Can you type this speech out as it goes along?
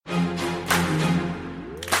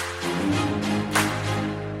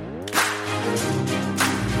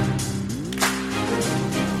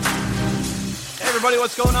everybody,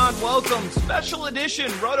 what's going on? Welcome. Special edition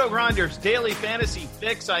Rotogrinders Daily Fantasy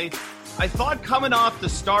Fix. I thought coming off the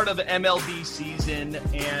start of MLB season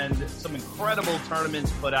and some incredible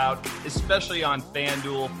tournaments put out, especially on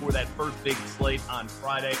FanDuel for that first big slate on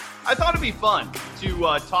Friday, I thought it'd be fun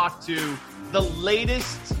to talk to the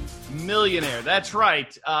latest millionaire. That's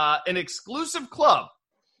right, an exclusive club.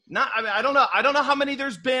 I don't know how many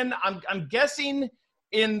there's been. I'm guessing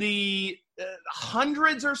in the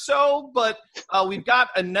hundreds or so, but we've got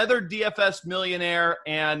another DFS millionaire,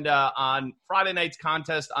 and on Friday night's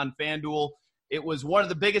contest on FanDuel, it was one of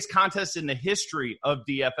the biggest contests in the history of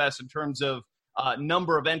DFS in terms of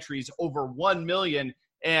number of entries, over 1 million.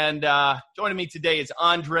 And joining me today is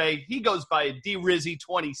Andre. He goes by DRizzy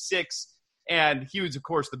 26, and he was, of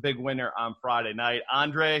course, the big winner on Friday night.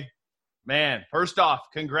 Andre, man, first off,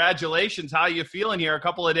 congratulations. How are you feeling here a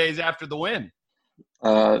couple of days after the win?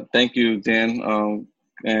 Thank you, Dan.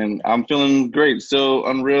 And I'm feeling great. Still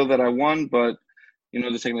unreal that I won, but,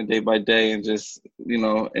 just taking it day by day and just,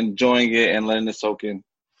 enjoying it and letting it soak in.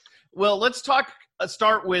 Well, let's start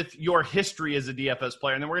with your history as a DFS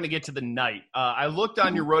player, and then we're going to get to the night. I looked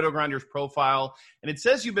on your Rotogrinders profile, and it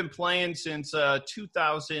says you've been playing since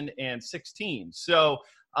 2016. So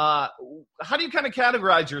how do you kind of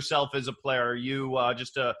categorize yourself as a player? Are you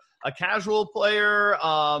just a casual player?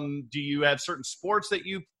 Do you have certain sports that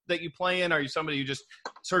you play in? Are you somebody who just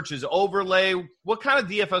searches overlay? What kind of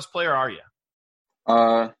DFS player are you?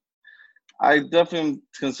 I definitely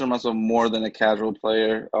consider myself more than a casual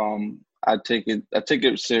player. I take it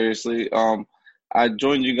seriously. I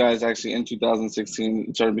joined you guys actually in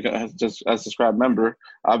 2016, started becoming just as a subscribed member.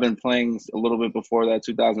 I've been playing a little bit before that,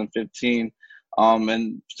 2015.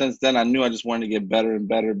 And since then I knew I just wanted to get better and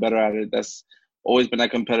better at it. That's always been that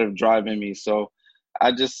competitive drive in me. So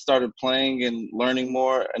I just started playing and learning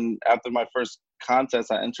more. And after my first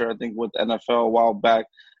contest, I entered, I think, with NFL a while back.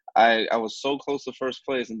 I was so close to first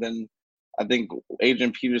place. And then I think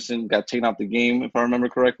Adrian Peterson got taken out the game, if I remember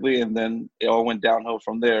correctly. And then it all went downhill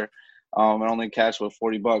from there. I only cashed with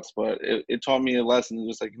 $40, but it taught me a lesson. It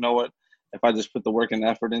was like, you know what? If I just put the work and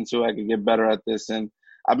effort into it, I could get better at this. And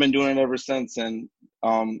I've been doing it ever since. And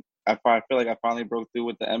I feel like I finally broke through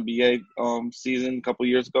with the NBA season a couple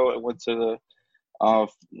years ago. I went to I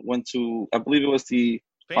believe it was the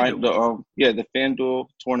FanDuel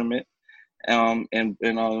tournament, and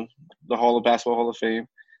the Basketball Hall of Fame,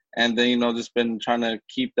 and then just been trying to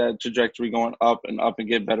keep that trajectory going up and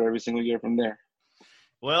get better every single year from there.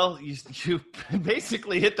 Well, you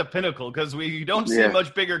basically hit the pinnacle because we don't see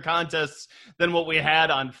much bigger contests than what we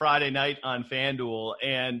had on Friday night on FanDuel,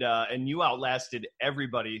 and you outlasted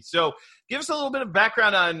everybody. So give us a little bit of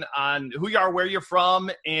background on who you are, where you're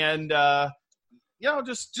from, and who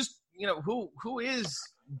is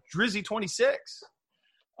DRizzy 26?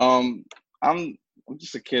 I'm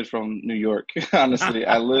just a kid from New York. Honestly,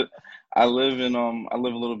 I live a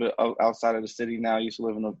little bit outside of the city now. I used to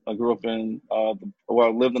live I lived in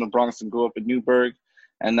the Bronx and grew up in Newburgh,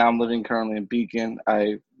 and now I'm living currently in Beacon.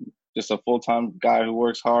 I just a full-time guy who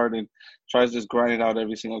works hard and tries to just grind it out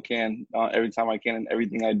every time I can, and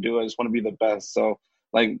everything I do. I just want to be the best. So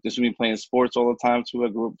just me playing sports all the time too. I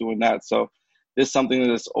grew up doing that. So this is something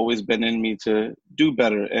that's always been in me to do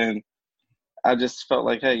better. And I just felt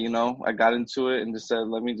like, hey, I got into it and just said,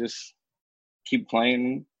 let me just keep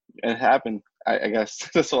playing. It happened. I guess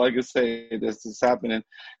that's all I could say. This is happening.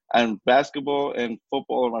 And basketball and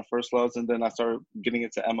football are my first loves. And then I started getting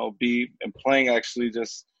into MLB and playing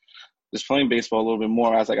just playing baseball a little bit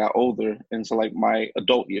more as I got older into my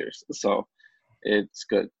adult years. So it's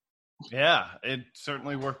good. Yeah, it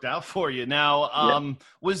certainly worked out for you. Now,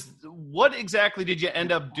 what exactly did you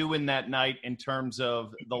end up doing that night in terms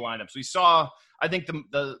of the lineups? We saw, I think,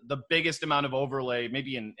 the biggest amount of overlay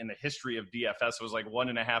maybe in the history of DFS was like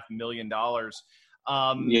 $1.5 million.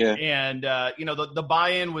 And the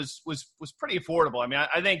buy-in was pretty affordable. I mean,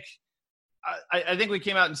 I think we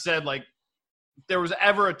came out and said if there was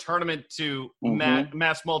ever a tournament to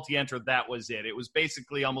mass multi-enter, that was it. It was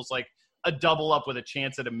basically almost like a double up with a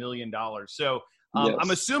chance at $1 million. So yes.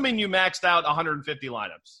 I'm assuming you maxed out 150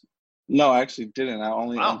 lineups. No, I actually didn't. I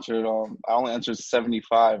only entered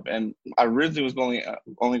 75, and I originally was only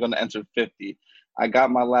going to enter 50. I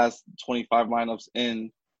got my last 25 lineups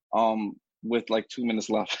in with 2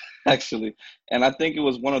 minutes left, actually. And I think it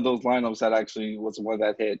was one of those lineups that actually was the one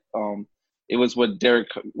that hit. It was what Derek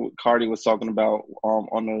Carty was talking about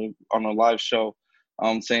on a live show.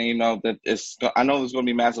 Saying, that I know there's going to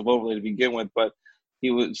be massive overlay to begin with, but they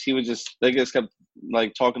just kept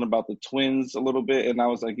talking about the Twins a little bit. And I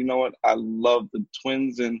was like, you know what? I love the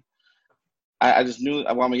Twins. And I just knew,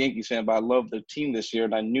 I'm a Yankees fan, but I love the team this year.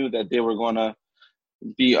 And I knew that they were going to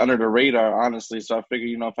be under the radar, honestly. So I figured,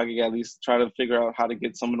 if I could at least try to figure out how to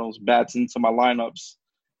get some of those bats into my lineups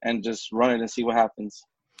and just run it and see what happens.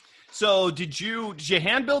 So did you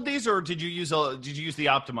hand build these, or did you use the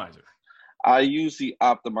optimizer? I use the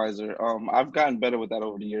optimizer. I've gotten better with that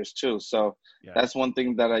over the years too. So that's one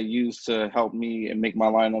thing that I use to help me and make my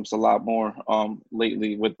lineups a lot more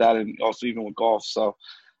lately with that, and also even with golf. So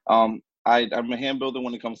I'm a hand builder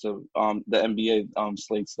when it comes to the NBA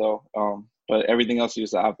slates though. But everything else I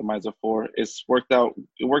use the optimizer for. It worked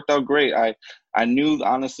out great. I knew,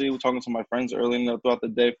 honestly, talking to my friends earlier throughout the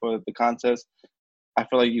day for the contest, I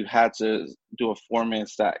feel like you had to do a 4-man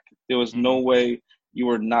stack. There was no way you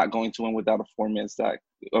were not going to win without a 4-man stack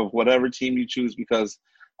of whatever team you choose, because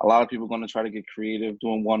a lot of people are going to try to get creative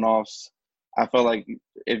doing one-offs. I felt like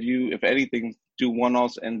if anything, do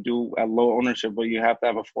one-offs and do at low ownership, but you have to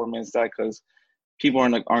have a 4-man stack because people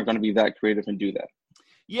aren't going to be that creative and do that.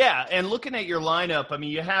 Yeah, and looking at your lineup, I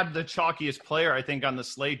mean, you had the chalkiest player, I think, on the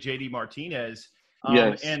slate, JD Martinez.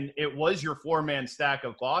 Yes. And it was your 4-man stack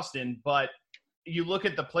of Boston, but you look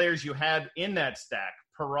at the players you had in that stack,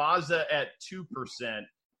 Peraza at 2%,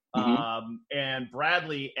 and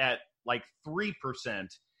Bradley at like 3%.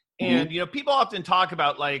 And, people often talk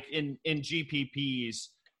about, like, in GPPs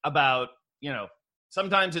about,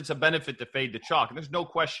 sometimes it's a benefit to fade the chalk, and there's no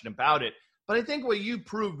question about it. But I think what you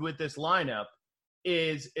proved with this lineup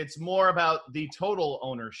is it's more about the total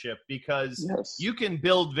ownership, because you can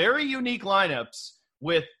build very unique lineups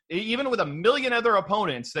even with a million other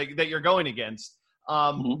opponents that you're going against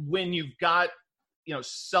when you've got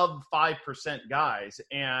sub 5% guys,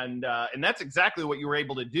 and that's exactly what you were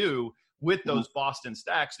able to do with those Boston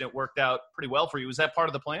stacks, and it worked out pretty well for you. Was that part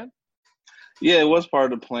of the plan? Yeah, it was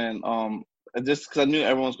part of the plan. Just because I knew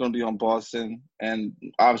everyone was going to be on Boston, and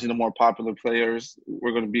obviously the more popular players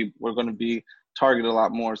we're going to be targeted a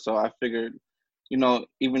lot more. So I figured,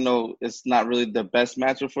 even though it's not really the best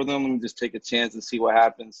matchup for them, let me just take a chance and see what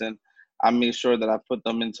happens. And I made sure that I put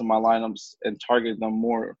them into my lineups and target them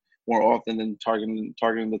more often than targeting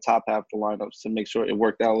the top half of the lineups to make sure it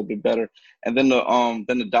worked out a little bit better. And then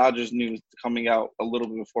the Dodgers news coming out a little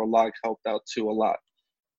bit before lock helped out too a lot.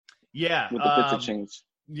 Yeah, with the pitcher change.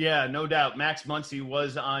 Yeah, no doubt. Max Muncy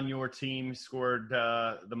was on your team, scored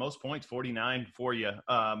the most points, 49 for you.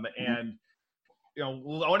 And I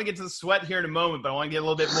want to get to the sweat here in a moment, but I want to get a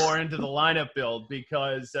little bit more into the lineup build,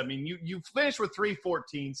 because I mean, you finished with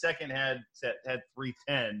 314, second had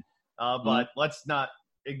 310, but let's not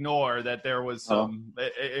ignore that there was some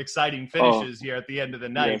exciting finishes here at the end of the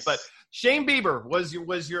night. Yes. But Shane Bieber was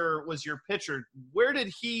your pitcher. Where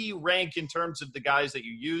did he rank in terms of the guys that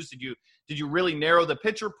you used? Did you really narrow the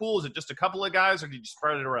pitcher pool? Is it just a couple of guys, or did you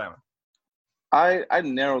spread it around? I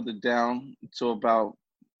narrowed it down to about,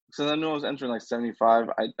 since I knew I was entering like 75,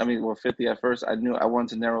 50 at first, I knew I wanted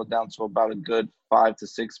to narrow it down to about a good 5 to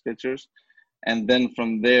 6 pitchers. And then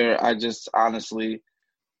from there, I just honestly,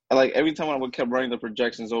 like every time I kept running the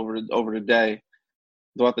projections over the day,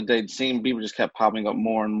 throughout the day, seeing Bieber just kept popping up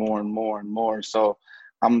more and more and more and more. So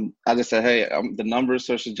I just said, hey, the numbers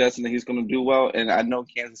are suggesting that he's going to do well. And I know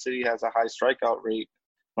Kansas City has a high strikeout rate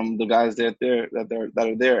from the guys that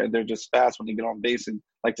are there, and they're just fast when they get on base and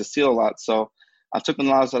like to steal a lot. So I took the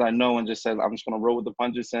lines that I know and just said, I'm just going to roll with the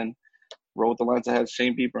punches and roll with the lines that had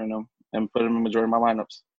Shane Bieber in them and put him in the majority of my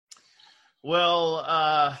lineups.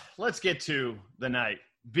 Well, let's get to the night,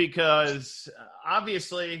 because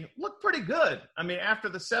obviously looked pretty good. I mean, after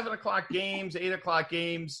the 7 o'clock games, 8 o'clock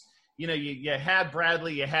games, you had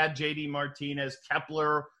Bradley, you had JD Martinez,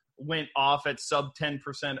 Kepler went off at sub 10%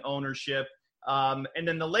 ownership. And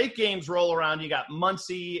then the late games roll around. You got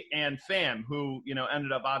Muncy and Pham, who,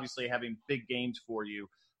 ended up obviously having big games for you.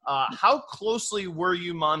 How closely were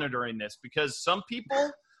you monitoring this? Because some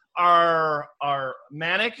people are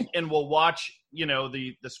manic and will watch,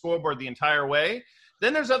 the scoreboard the entire way.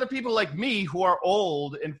 Then there's other people like me who are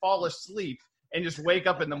old and fall asleep and just wake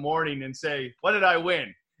up in the morning and say, what did I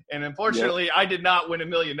win? And unfortunately, I did not win $1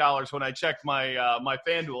 million when I checked my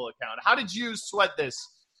FanDuel account. How did you sweat this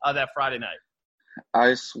that Friday night?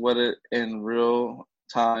 I sweated in real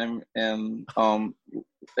time, and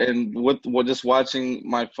with just watching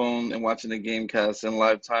my phone and watching the game cast in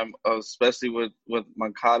live time, especially with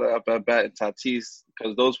Moncada up at bat and Tatis,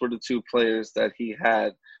 because those were the two players that he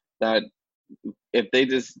had that if they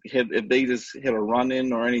just hit a run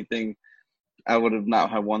in or anything, I would have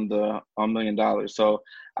not have won the $1 million. So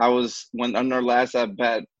I was, when on their last at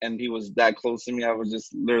bat and he was that close to me, I was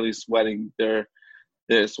just literally sweating. They're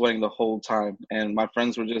sweating the whole time, and my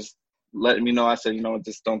friends were just letting me know. I said,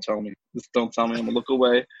 just don't tell me. Just don't tell me. I'm gonna look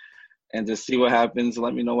away and just see what happens.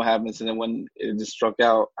 Let me know what happens. And then when it just struck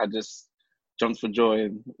out, I just jumped for joy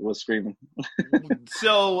and was screaming.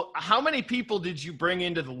 So how many people did you bring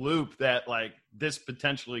into the loop that like this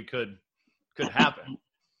potentially could happen?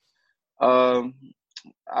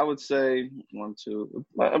 I would say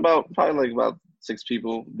about 6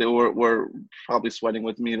 people. They were probably sweating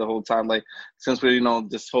with me the whole time. Like, since we,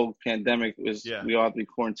 this whole pandemic we all had to be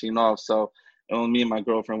quarantined off. So me and my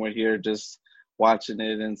girlfriend were here just watching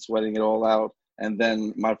it and sweating it all out. And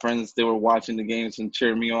then my friends, they were watching the games and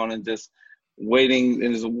cheering me on and just waiting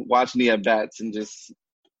and just watching the at-bats and just,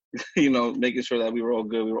 making sure that we were all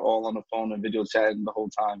good. We were all on the phone and video chatting the whole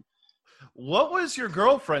time. What was your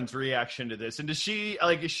girlfriend's reaction to this? And is she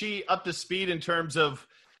up to speed in terms of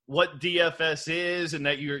what DFS is and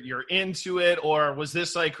that you're into it? Or was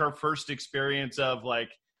this like her first experience of like,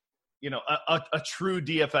 a true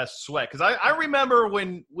DFS sweat? Because I remember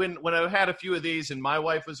when I had a few of these and my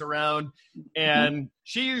wife was around, and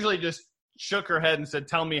she usually just shook her head and said,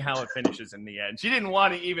 "Tell me how it finishes in the end." She didn't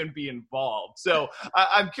want to even be involved. So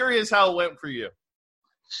I'm curious how it went for you.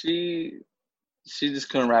 She just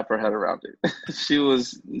couldn't wrap her head around it. she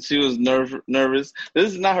was nervous.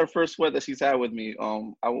 This is not her first sweat that she's had with me.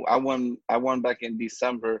 I won back in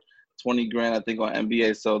December, $20,000 I think on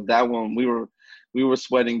NBA. So that one we were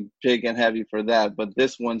sweating big and heavy for that. But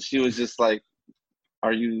this one, she was just like,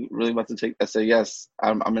 "Are you really about to take?" I said, "Yes,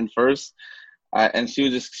 I'm in first." And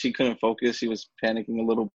she couldn't focus. She was panicking a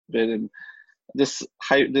little bit and just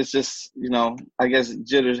I guess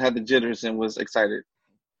had the jitters and was excited.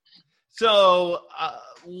 So,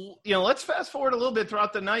 let's fast forward a little bit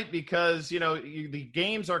throughout the night because, the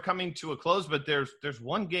games are coming to a close, but there's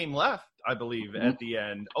one game left, I believe, at the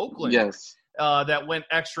end. Oakland. Yes. That went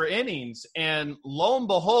extra innings. And lo and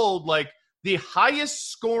behold, like the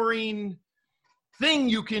highest scoring thing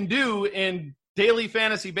you can do in daily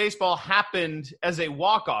fantasy baseball happened as a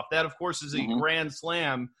walk-off. That, of course, is a grand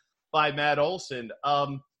slam by Matt Olson.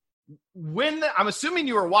 I'm assuming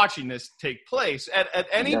you were watching this take place at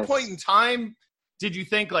any point in time, did you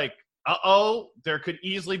think like, there could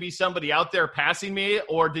easily be somebody out there passing me?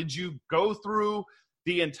 Or did you go through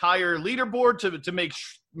the entire leaderboard to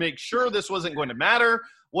make sure this wasn't going to matter?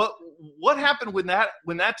 What happened when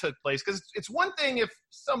that took place? Because it's one thing if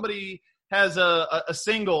somebody has a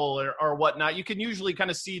single or whatnot, you can usually kind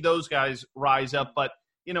of see those guys rise up, but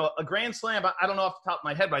a grand slam, I don't know off the top of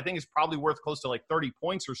my head, but I think it's probably worth close to like 30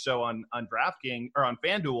 points or so on DraftKings or on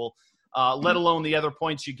FanDuel, let alone the other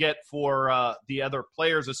points you get for the other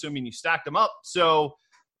players, assuming you stacked them up. So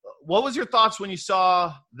what was your thoughts when you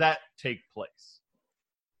saw that take place?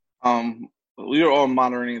 We were all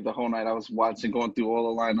monitoring the whole night. I was watching, going through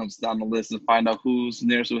all the lineups down the list and find out who's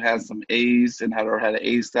nearest, who has some A's and had an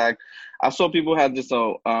A stack. I saw people had just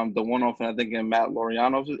the one-off, and I think Matt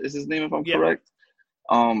Laureano is his name, if I'm correct.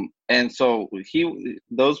 And so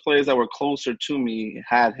those players that were closer to me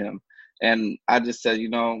had him. And I just said,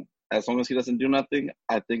 as long as he doesn't do nothing,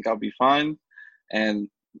 I think I'll be fine. And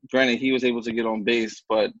granted, he was able to get on base,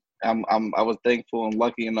 but I was thankful and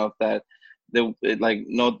lucky enough that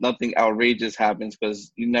nothing outrageous happens,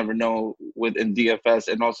 because you never know in DFS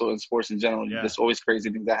and also in sports in general. Yeah. There's always crazy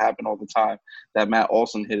things that happen all the time that Matt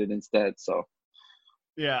Olson hit it instead. So.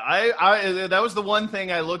 Yeah, I that was the one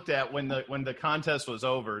thing I looked at when the contest was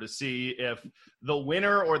over to see if the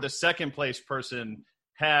winner or the second place person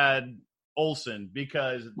had Olson,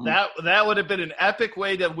 because that would have been an epic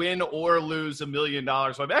way to win or lose $1 million.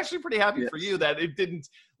 So I'm actually pretty happy for you that it didn't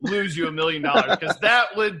lose you $1 million, because that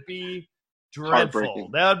would be dreadful.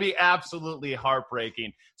 That would be absolutely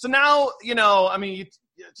heartbreaking. So now, it's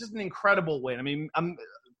just an incredible win. I mean,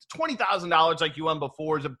 $20,000 like you won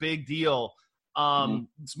before is a big deal.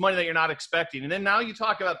 It's money that you're not expecting. And then now you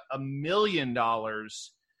talk about $1 million,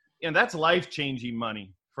 that's life-changing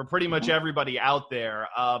money for pretty much everybody out there.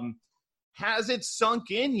 Has it sunk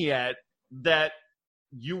in yet that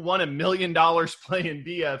you won $1 million playing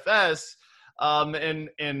DFS? And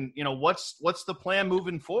what's the plan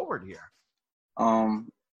moving forward here?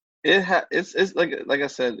 It's like I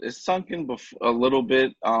said, it's sunk in a little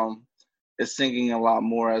bit. It's sinking a lot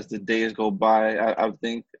more as the days go by. I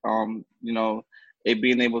think, it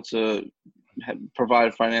being able to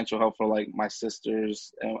provide financial help for like my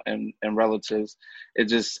sisters and relatives,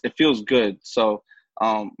 it feels good. So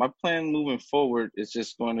my plan moving forward is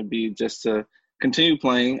just going to be just to continue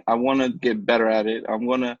playing. I want to get better at it. I'm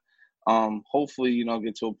going to hopefully,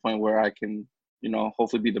 get to a point where I can,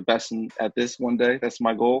 hopefully be the best at this one day. That's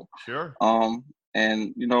my goal. Sure.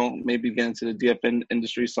 And, maybe get into the DFN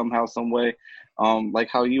industry somehow, some way, like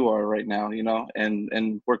how you are right now,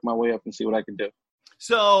 and work my way up and see what I can do.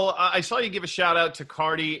 So I saw you give a shout out to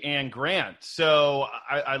Cardi and Grant. So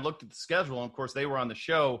I looked at the schedule, and of course they were on the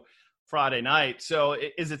show Friday night. So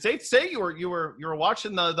is it safe to say you were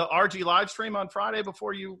watching the RG live stream on Friday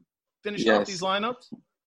before you finished up these lineups?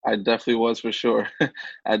 I definitely was for sure.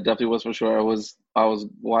 I was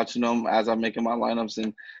watching them as I'm making my lineups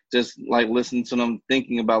and just like listening to them,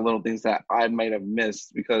 thinking about little things that I might have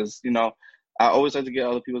missed because, I always like to get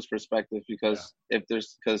other people's perspective because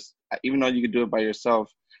even though you can do it by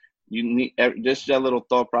yourself, you need just that little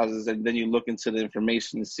thought process, and then you look into the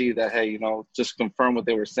information and see that, hey, just confirm what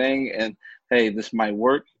they were saying, and hey, this might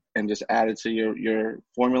work, and just add it to your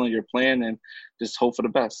formula, your plan, and just hope for the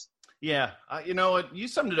best. Yeah, you know what? You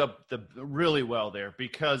summed it up really well there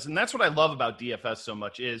and that's what I love about DFS so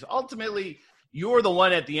much is ultimately you're the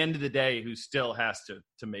one at the end of the day who still has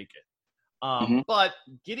to make it. But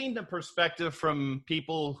getting the perspective from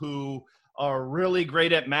people who are really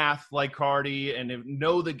great at math like Cardi and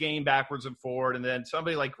know the game backwards and forward, and then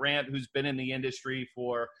somebody like Grant who's been in the industry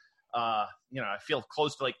for, I feel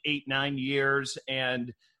close to like 8-9 years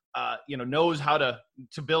and knows how to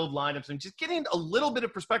build lineups and just getting a little bit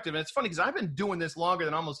of perspective. And it's funny because I've been doing this longer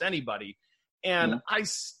than almost anybody. And I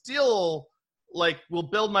still will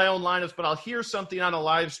build my own lineups, but I'll hear something on a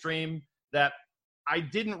live stream that I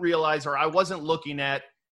didn't realize or I wasn't looking at,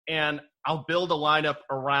 and I'll build a lineup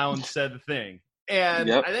around said thing.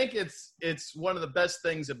 And I think it's one of the best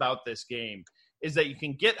things about this game is that you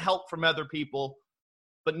can get help from other people,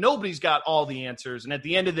 but nobody's got all the answers. And at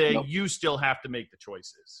the end of the day, you still have to make the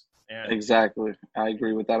choices. And, exactly. I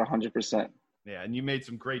agree with that 100%. Yeah, and you made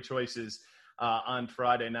some great choices on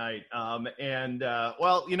Friday night.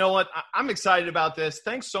 Well, you know what? I'm excited about this.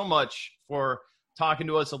 Thanks so much for talking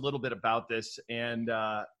to us a little bit about this. And,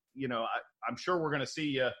 I'm sure we're going to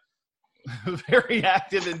see you very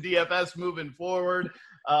active in DFS moving forward.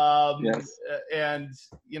 Yes. And,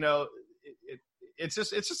 it's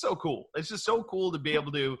just so cool. It's just so cool to be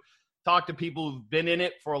able to talk to people who've been in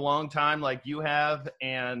it for a long time like you have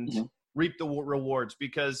and reap the rewards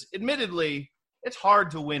because admittedly it's hard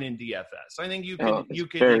to win in DFS. I think you can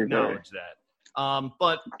acknowledge that.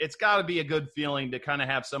 But it's got to be a good feeling to kind of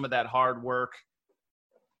have some of that hard work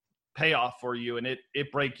pay off for you and it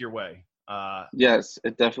break your way. Yes,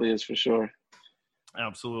 it definitely is for sure.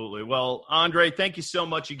 Absolutely. Well, Andre, thank you so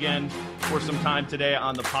much again for some time today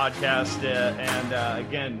on the podcast.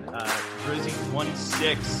 Again, DRizzy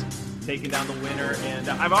 26 taking down the winner. And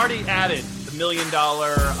I've already added the $1 million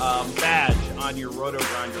badge on your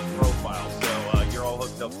Rotogrinders profile. So you're all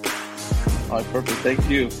hooked up. All right, perfect. Thank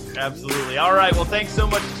you. Absolutely. All right. Well, thanks so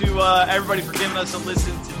much to everybody for giving us a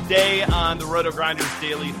listen today on the Rotogrinders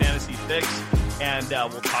Daily Fantasy Fix. And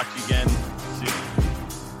we'll talk to you again